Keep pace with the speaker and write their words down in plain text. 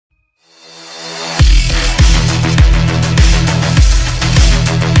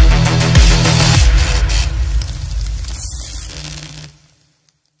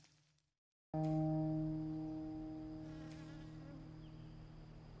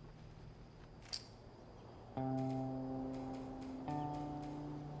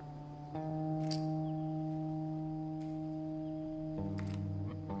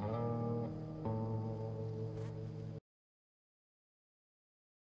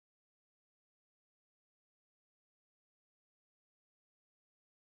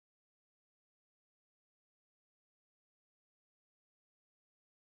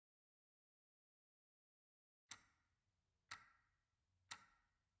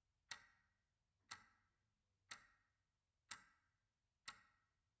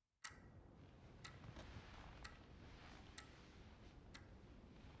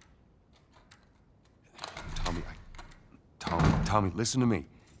Tommy, listen to me.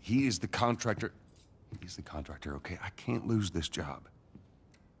 He is the contractor. He's the contractor, okay? I can't lose this job.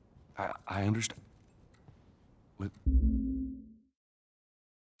 I understand.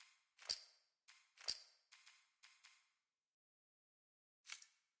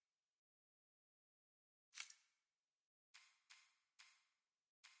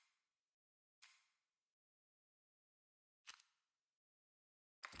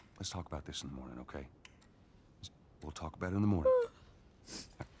 Let's talk about this in the morning, okay? We'll talk about it in the morning.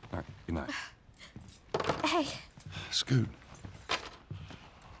 All right, good night. Hey. Scoot.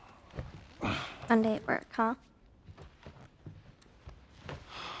 Monday at work, huh?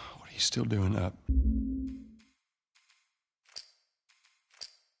 What are you still doing up?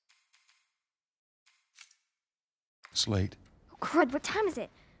 It's late. Oh, crud, what time is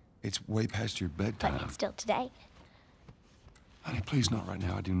it? It's way past your bedtime. But it's still today. Honey, please not right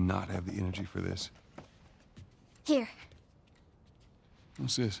now. I do not have the energy for this. Here.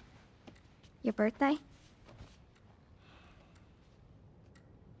 What's this? Your birthday?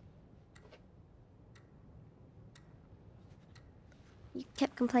 You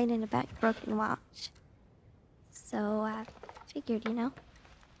kept complaining about your broken watch. So I figured, you know.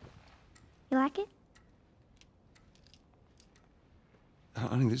 You like it?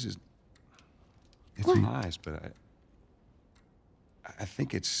 Honey, this is... It's What? nice, but I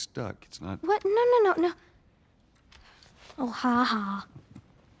think it's stuck. It's not... What? No. Oh, ha ha.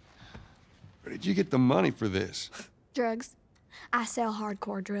 Where did you get the money for this? Drugs. I sell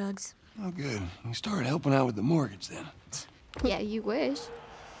hardcore drugs. Oh, good. You started helping out with the mortgage then. Yeah, you wish.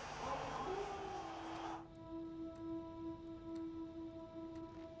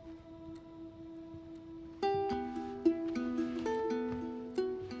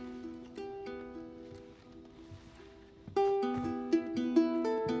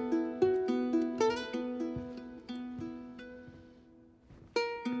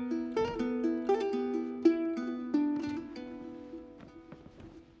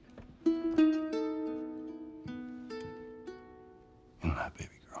 Good night, baby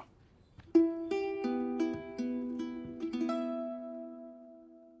girl.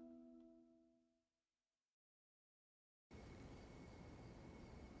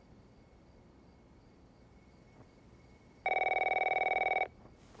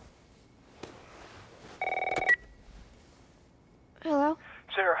 Hello?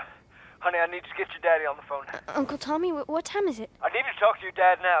 Sarah, honey, I need to get your daddy on the phone. Uncle Tommy, what time is it? I need to talk to your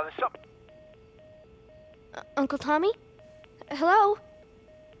dad now. There's something... Uncle Tommy? Hello?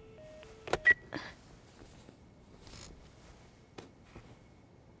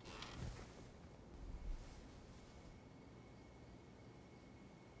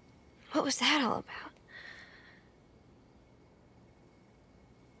 What was that all about?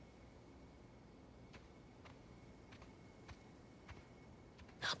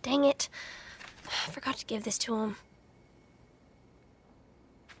 Oh, dang it. I forgot to give this to him.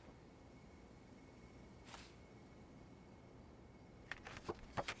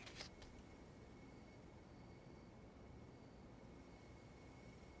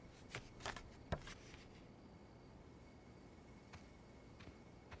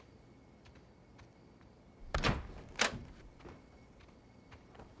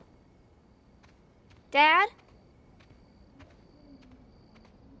 Dad?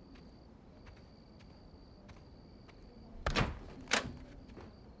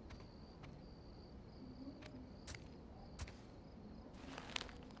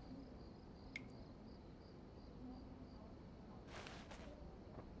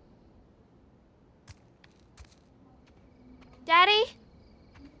 Daddy?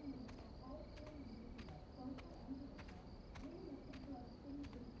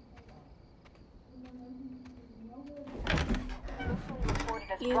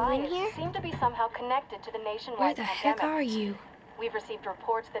 You in here? Seem to be somehow connected to the nationwide Where the pandemic. heck are you? We've received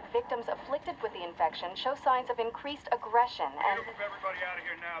reports that victims afflicted with the infection show signs of increased aggression and... Move everybody out of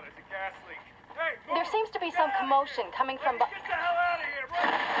here now. There's a gas leak. Hey, move! There seems to be some commotion coming from... Get the hell out of here,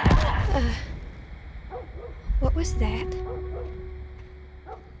 bro! What was that?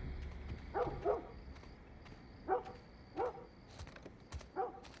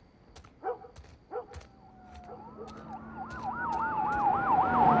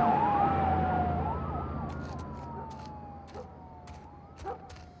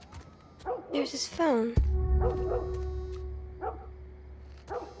 There's his phone.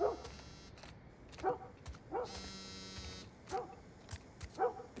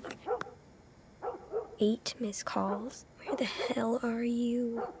 Eight missed calls. Where the hell are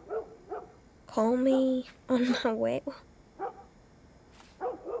you? Call me on my way.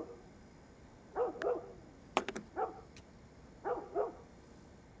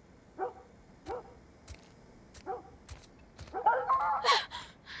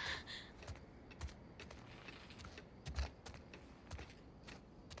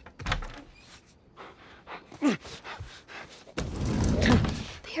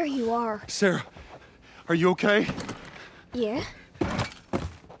 Here you are. Sarah, are you okay? Yeah?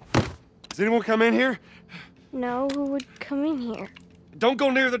 Does anyone come in here? No, who would come in here? Don't go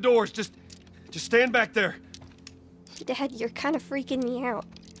near the doors. Just stand back there. Dad, you're kind of freaking me out.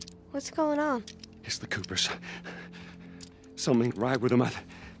 What's going on? It's the Coopers. Something ain't right with them. I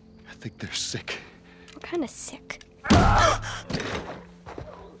think they're sick. What kind of sick?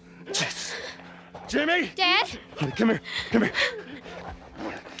 Jeez. Jimmy! Dad? Honey, come here. Come here.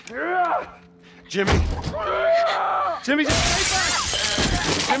 Jimmy. Jimmy, just stay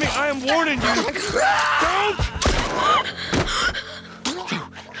back. Jimmy, I am warning you. Don't!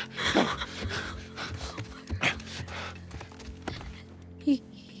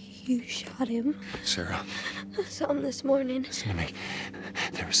 You shot him? Sarah. I saw him this morning. Listen to me.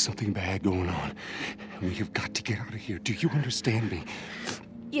 There is something bad going on. We have got to get out of here. Do you understand me?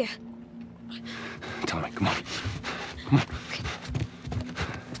 Yeah. Tommy, come on. Come on.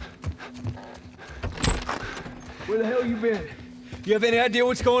 Where the hell you been? You have any idea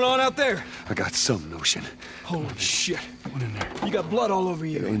what's going on out there? I got some notion. Holy shit. What in there? You got blood all over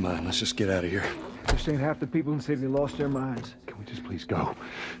It you. ain't mine. Let's just get out of here. Just ain't half the people in the city lost their minds. Can we just please go?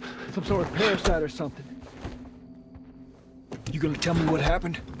 Some sort of parasite or something. You gonna tell me what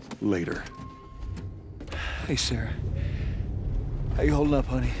happened? Later. Hey, Sarah. How you holding up,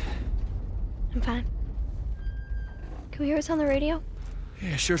 honey? I'm fine. Can we hear us on the radio?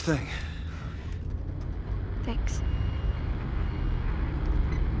 Yeah, sure thing. Thanks.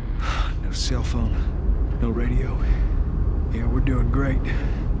 No cell phone, no radio. Yeah, we're doing great.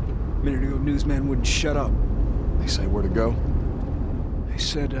 A minute ago, newsman wouldn't shut up. They say where to go? They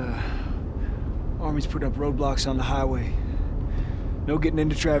said, Army's put up roadblocks on the highway. No getting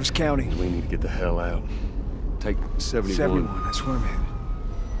into Travis County. We need to get the hell out. Take 71. 71, that's where I'm headed.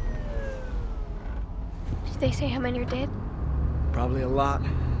 Did they say how many are dead? Probably a lot.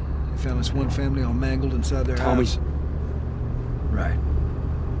 They found this one family all mangled inside their Tommy. house. Right.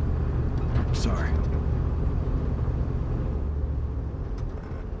 Sorry.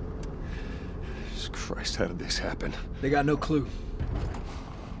 Jesus Christ, how did this happen? They got no clue.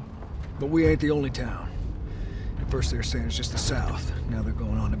 But we ain't the only town. At first they were saying it's just the South. Now they're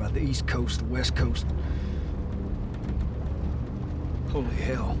going on about the East Coast, the West Coast. Holy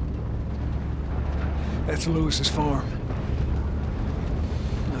hell. That's Lewis's farm.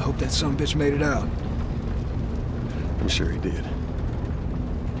 I hope that sumbitch made it out. I'm sure he did.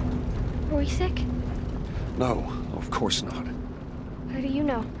 Were we sick? No, of course not. How do you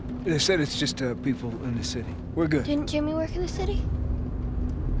know? They said it's just people in the city. We're good. Didn't Jimmy work in the city?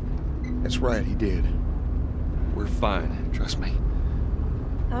 That's right, he did. We're fine, trust me.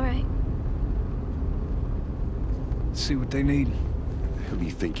 All right. Let's see what they need. Who do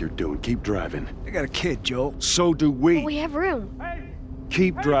you think you're doing? Keep driving. They got a kid, Joel. So do we. But we have room.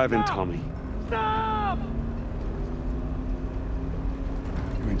 Keep driving, Tommy. Stop!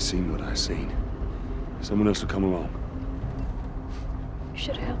 You ain't seen what I seen. Someone else will come along. You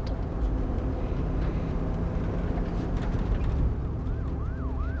should have helped him.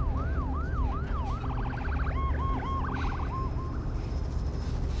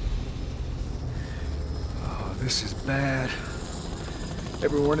 Oh, this is bad.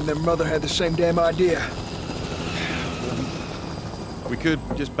 Everyone and their mother had the same damn idea. We could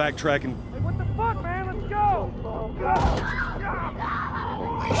just backtrack and... Hey, what the fuck, man? Let's go!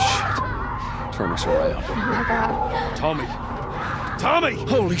 Holy shit. Turn us around. Oh my God. Tommy! Tommy!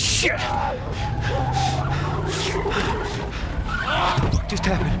 Holy shit! What just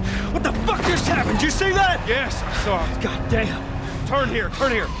happened? What the fuck just happened? Did you see that? Yes, I saw it. God damn. Turn here,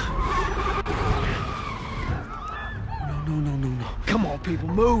 turn here. No. Come on, people,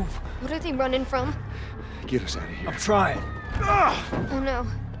 move. What are they running from? Get us out of here. I'm trying. Oh no.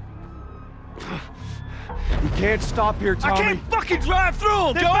 You can't stop here, Tommy. I can't fucking drive through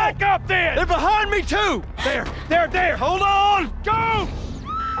them, Then Joel! back up then! They're behind me, too! There! Hold on! Go!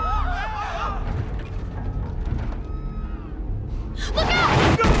 Look out!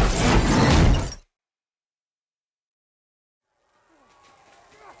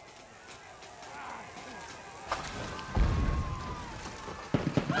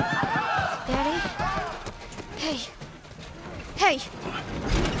 Daddy? Hey!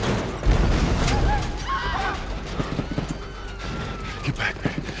 Get back.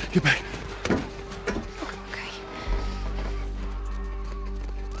 Get back. Okay.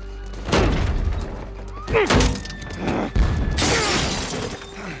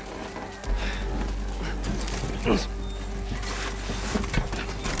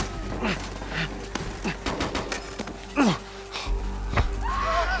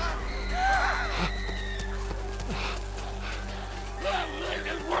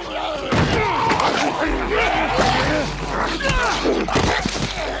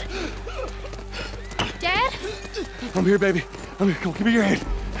 I'm here, baby. I'm here. Come on, give me your hand.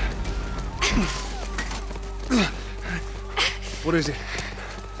 What is it?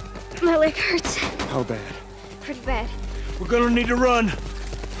 My leg hurts. How bad? Pretty bad. We're gonna need to run.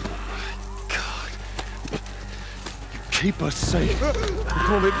 God. Keep us safe.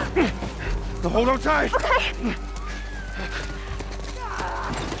 Come on, baby. Now hold on tight. Okay.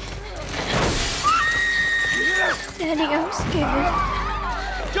 Daddy, I'm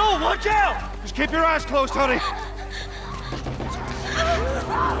scared. Joel, watch out! Just keep your eyes closed, honey.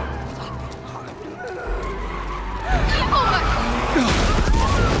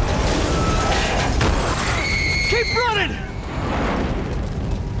 Keep running!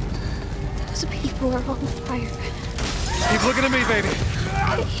 Those people are on fire. Keep looking at me, baby.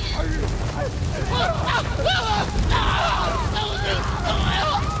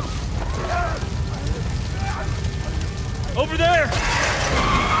 Over there!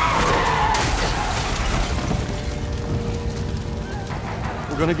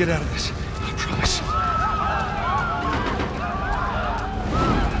 We're gonna get out of this. I promise.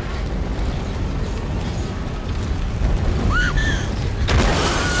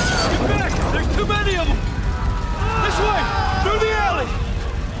 Get back! There's too many of them! This way! Through the alley!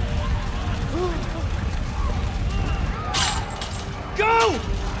 Go!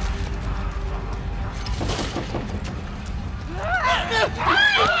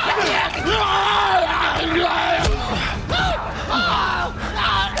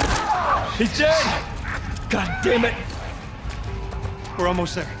 He's dead! God damn it! We're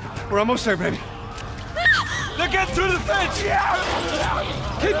almost there. We're almost there, baby. They're getting through the fence!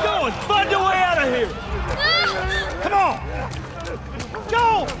 Keep going! Find a way out of here! Come on!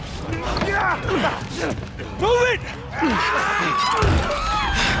 Go! Move it!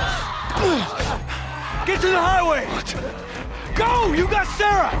 Get to the highway! Go! You got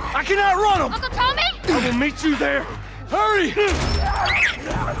Sarah! I cannot run him! Uncle Tommy? I will meet you there! Hurry!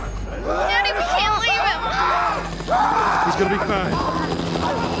 Daddy, we can't leave him! He's gonna be fine.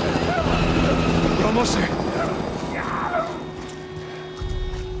 We're almost there.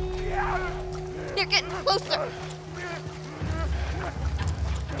 They're getting closer.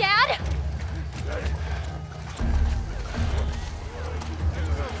 Dad?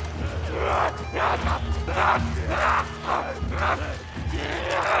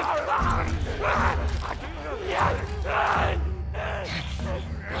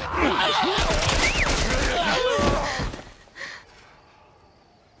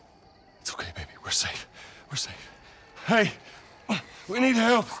 It's okay, baby. We're safe. We're safe. Hey, we need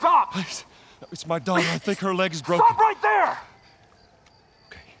help. Stop! Please. It's my daughter. I think her leg is broken. Stop right there!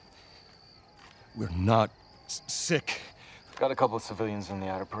 Okay. We're not sick. Got a couple of civilians in the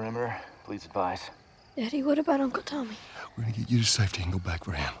outer perimeter. Please advise. Daddy, what about Uncle Tommy? We're gonna get you to safety and go back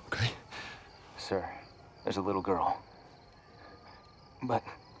for him, okay? Sir, there's a little girl. But...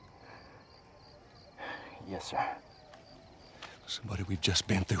 Yes, sir. Somebody, we've just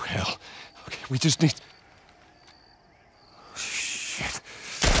been through hell. Okay, we just need... Shit.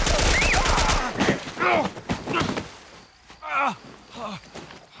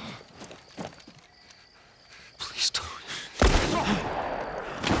 Please don't.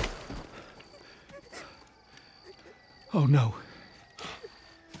 Oh, no.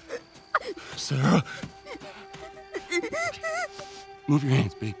 Sarah. Move your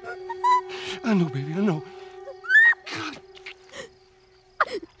hands, baby. I know, baby, I know. God.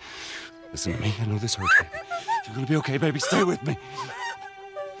 Listen to me. I know this hurts, baby. You're gonna be okay, baby. Stay with me. All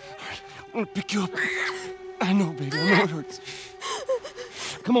right, I'm gonna pick you up. I know, baby. I know it hurts.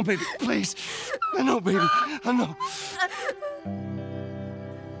 Come on, baby. Please. I know, baby. I know.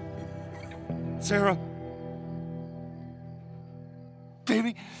 Sarah.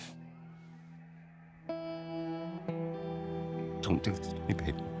 Baby. Don't do this to me,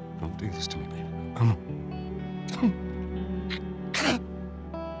 baby. Don't do this to me, baby. Come on.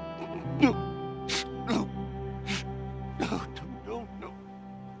 No. No. No, no.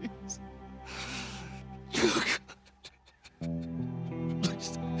 Please.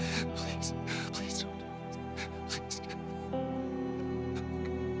 Please. Please don't. Please.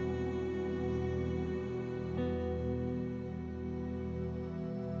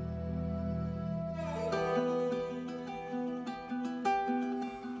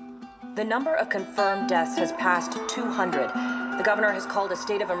 The number of confirmed deaths has passed 200. The governor has called a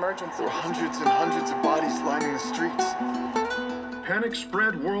state of emergency. There are hundreds and hundreds of bodies lining the streets. Panic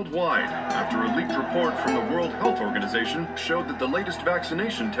spread worldwide after a leaked report from the World Health Organization showed that the latest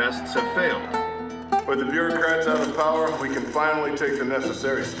vaccination tests have failed. With the bureaucrats out of power, we can finally take the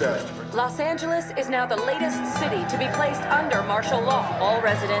necessary steps. Los Angeles is now the latest city to be placed under martial law. All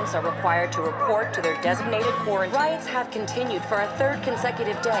residents are required to report to their designated quarantine. Riots have continued for a third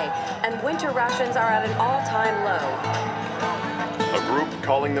consecutive day, and winter rations are at an all-time low. A group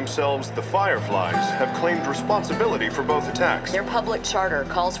calling themselves the Fireflies have claimed responsibility for both attacks. Their public charter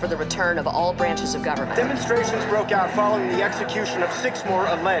calls for the return of all branches of government. Demonstrations broke out following the execution of 6 more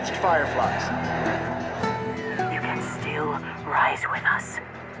alleged Fireflies. You can still rise with us.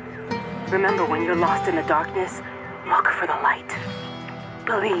 Remember, when you're lost in the darkness, look for the light.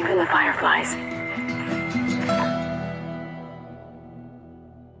 Believe in the Fireflies.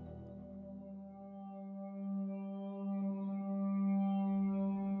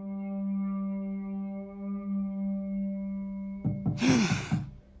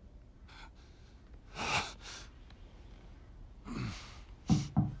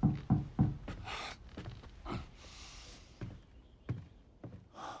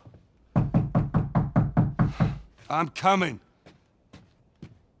 I'm coming.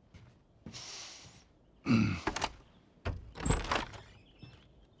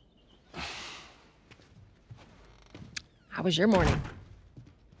 How was your morning?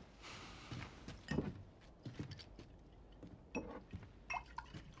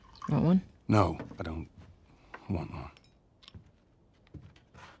 Want one? No, I don't want one.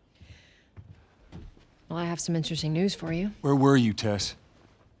 Well, I have some interesting news for you. Where were you, Tess?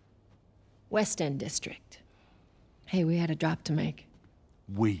 West End District. Hey, we had a drop to make.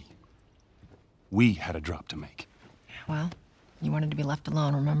 We had a drop to make. Well, you wanted to be left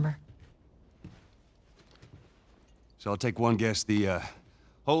alone, remember? So I'll take one guess. The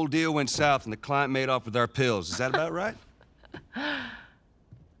whole deal went south and the client made off with our pills. Is that about right?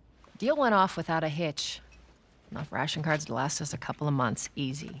 Deal went off without a hitch. Enough ration cards to last us a couple of months,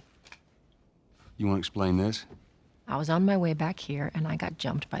 easy. You want to explain this? I was on my way back here and I got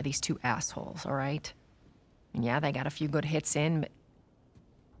jumped by these 2 assholes, all right? And yeah, they got a few good hits in, but...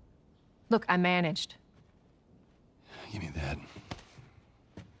 Look, I managed. Give me that.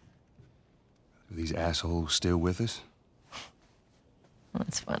 Are these assholes still with us? Well,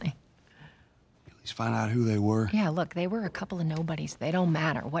 that's funny. At least find out who they were. Yeah, look, they were a couple of nobodies. They don't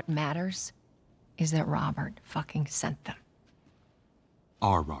matter. What matters is that Robert fucking sent them.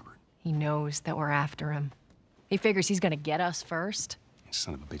 Our Robert. He knows that we're after him. He figures he's gonna get us first.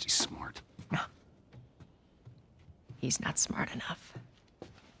 Son of a bitch, he's smart. No. He's not smart enough.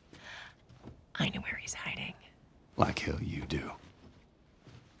 I know where he's hiding. Like hell you do.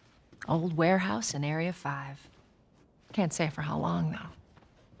 Old warehouse in Area 5. Can't say for how long, though.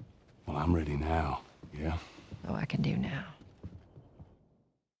 Well, I'm ready now, yeah? Oh, I can do now.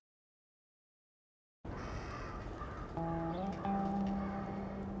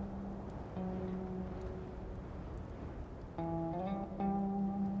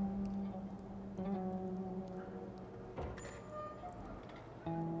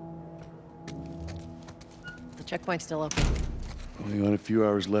 The checkpoint's still open. Only got a few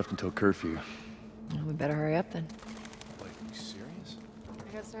hours left until curfew. Well, we better hurry up then. Wait, are you serious?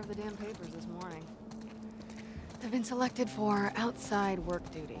 I got served the damn papers this morning. I've been selected for outside work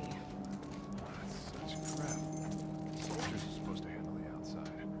duty. That's such crap. Soldiers are supposed to handle the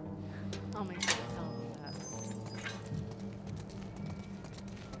outside. I'll make sure to tell them that.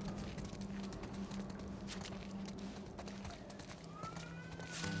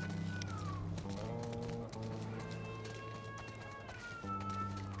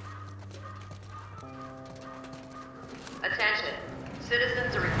 Attention.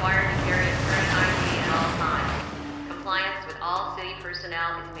 Citizens are required to carry a current ID at all times. Compliance with all city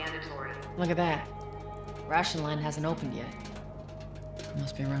personnel is mandatory. Look at that. Ration line hasn't opened yet.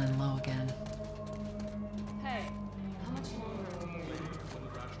 Must be running low again. Hey, how much longer are we here?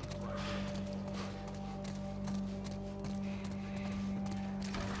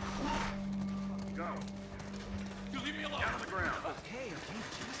 Go. You leave me alone. Down on the ground. Okay,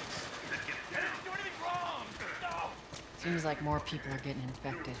 Jesus. I didn't do anything wrong. No. Seems like more people are getting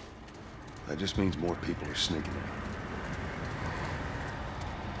infected. That just means more people are sneaking in.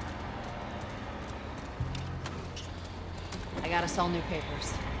 I got us all new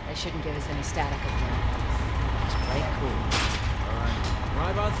papers. They shouldn't give us any static again. Just play cool. All right,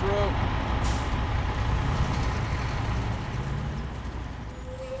 drive on through.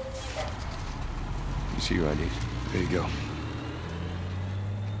 You see your ID? There you go.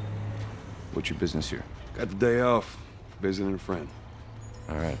 What's your business here? Got the day off. Visiting a friend.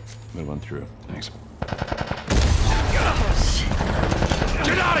 All right, move on through. Thanks.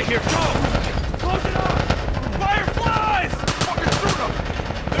 Get out of here! Go! Close it up! Fireflies! Fucking shoot them!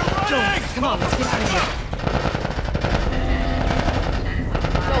 They're running! Come on, let's get out of here.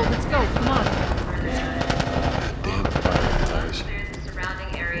 Let's go, come on. Damn Fireflies. Clear the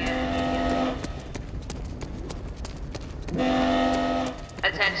surrounding area immediately.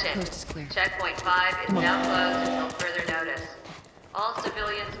 Attention. Coast is clear. Checkpoint 5 is now closed until further notice. All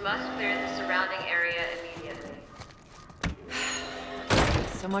civilians must clear the surrounding area immediately.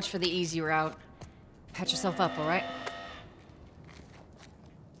 So much for the easy route. Patch yourself up, all right?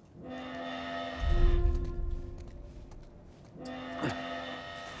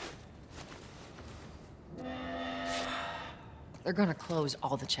 They're gonna close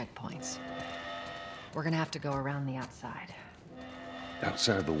all the checkpoints. We're gonna have to go around the outside.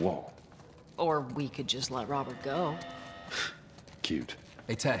 Outside the wall. Or we could just let Robert go. Cute.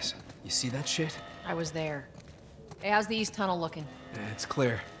 Hey, Tess, you see that shit? I was there. Hey, how's the east tunnel looking? It's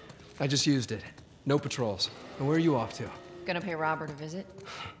clear. I just used it. No patrols. And where are you off to? Gonna pay Robert a visit?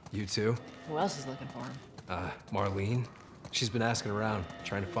 You too? Who else is looking for him? Marlene. She's been asking around,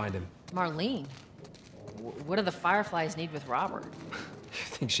 trying to find him. Marlene? What do the Fireflies need with Robert? You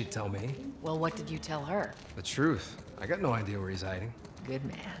think she'd tell me? Well, what did you tell her? The truth. I got no idea where he's hiding. Good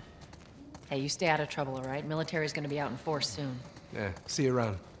man. Hey, you stay out of trouble, all right? Military's gonna be out in force soon. Yeah, see you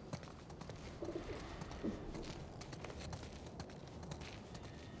around.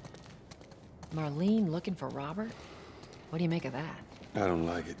 Marlene looking for Robert? What do you make of that? I don't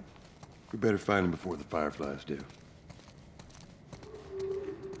like it. We better find him before the Fireflies do.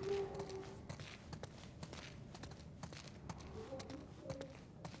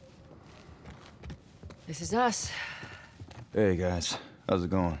 This is us. Hey, guys. How's it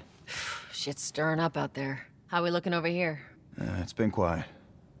going? Shit's stirring up out there. How we looking over here? It's been quiet.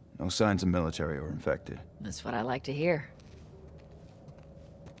 No signs of military or infected. That's what I like to hear.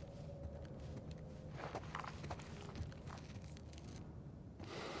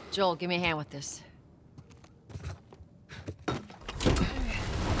 Joel, give me a hand with this.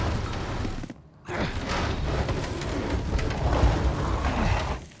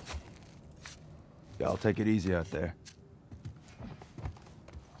 Y'all take it easy out there.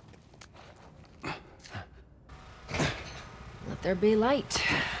 Let there be light.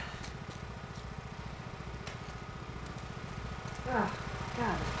 Oh,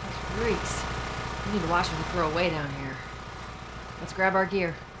 God, this place reeks. We need to watch what we throw away down here. Let's grab our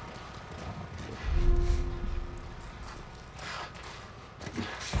gear.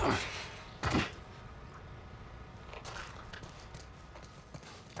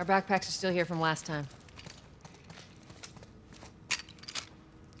 Our backpacks are still here from last time.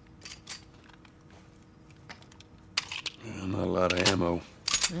 Yeah, not a lot of ammo.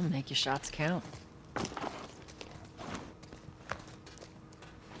 It'll make your shots count.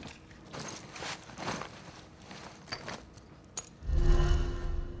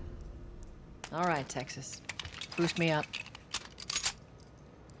 All right, Texas. Boost me up.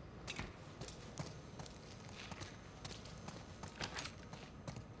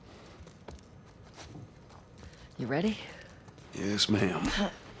 You ready? Yes, ma'am.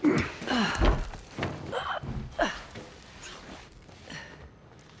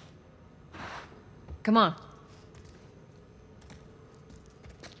 Come on.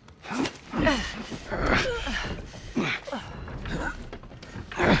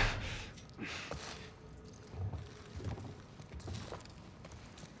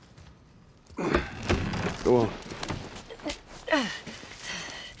 Go on.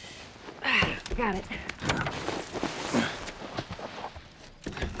 Got it.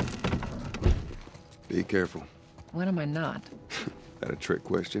 Be careful. When am I not? That a trick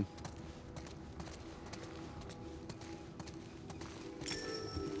question?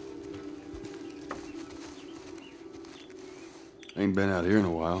 Ain't been out here in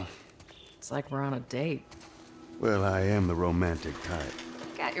a while. It's like we're on a date. Well, I am the romantic type.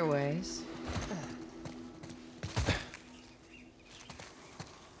 Got your ways.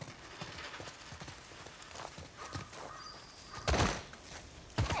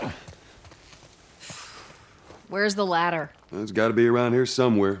 Where's the ladder? Well, it's got to be around here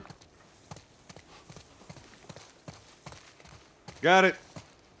somewhere. Got it.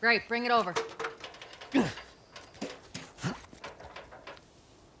 Great, bring it over.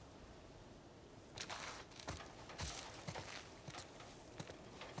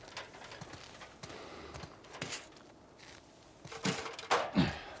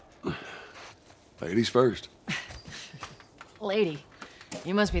 Ladies first. Lady,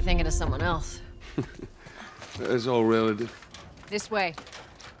 you must be thinking of someone else. That's all relative. This way.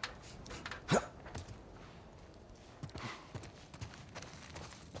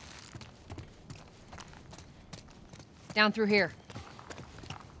 Down through here.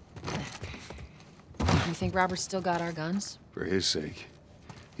 think Robert's still got our guns? For his sake,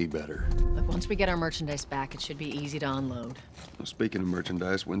 he better. Look, once we get our merchandise back, it should be easy to unload. Well, speaking of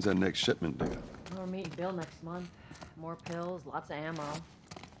merchandise, when's that next shipment due? We're meeting Bill next month. More pills, lots of ammo,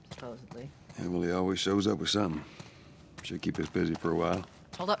 supposedly. Yeah, well, he always shows up with something. Should keep us busy for a while.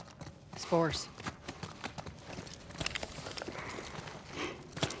 Hold up. Spores.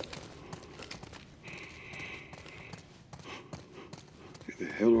 Where the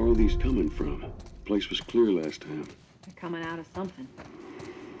hell are all these coming from? The place was clear last time. They're coming out of something.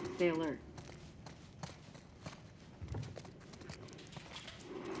 Stay alert.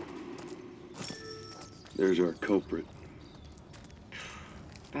 There's our culprit.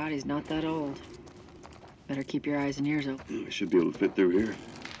 Body's not that old. Better keep your eyes and ears open. I should be able to fit through here.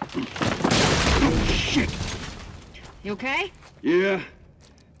 Oh, shit! You okay? Yeah.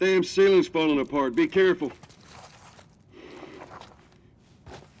 Damn ceiling's falling apart. Be careful.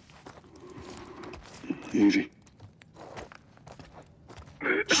 Easy.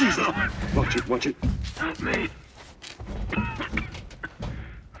 Jesus! Watch it, watch it. Help me.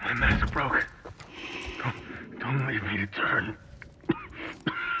 My mask broke. Don't leave me to turn.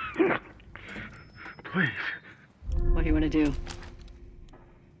 Please. What do you want to do?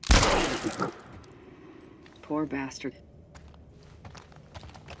 Poor bastard.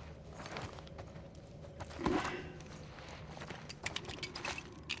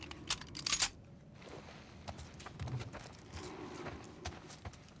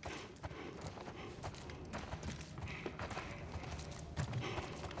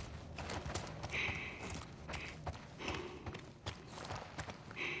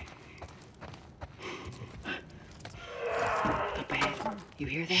 You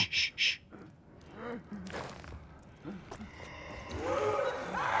hear that? Shh, shh.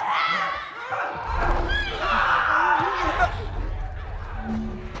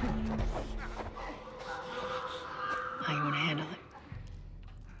 How you want to handle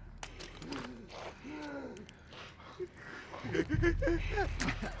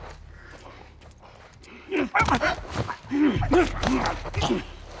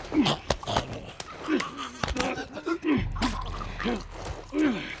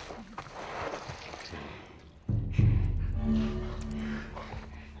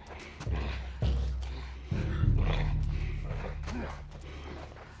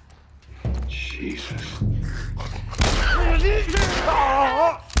Jesus.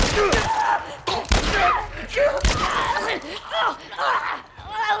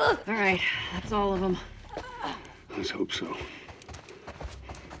 All right, that's all of them. Let's hope so.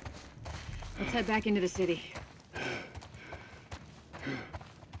 Let's head back into the city.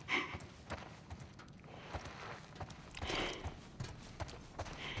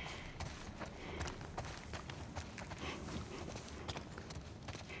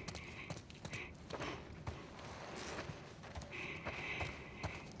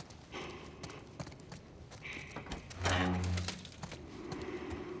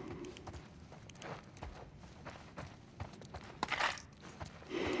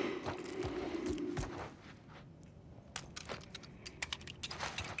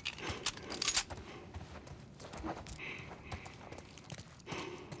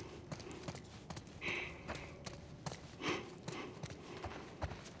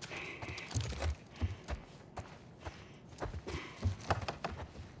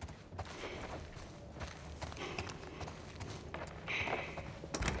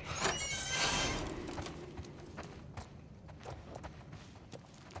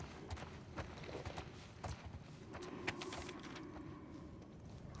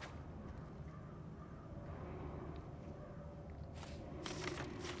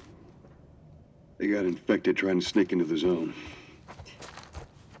 They got infected trying to sneak into the zone.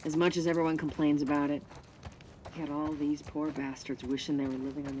 As much as everyone complains about it, you got all these poor bastards wishing they were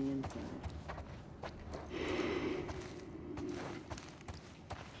living on the inside.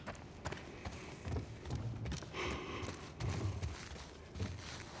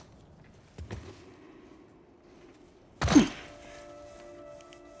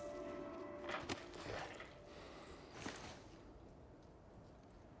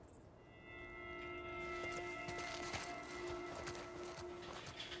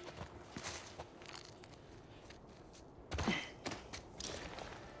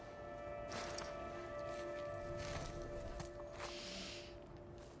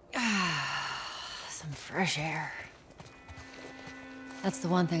 Some fresh air. That's the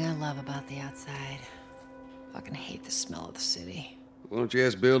one thing I love about the outside. Fucking hate the smell of the city. Why don't you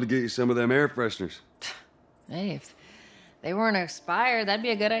ask Bill to get you some of them air fresheners? Hey, if they weren't expired, that'd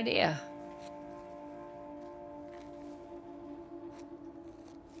be a good idea.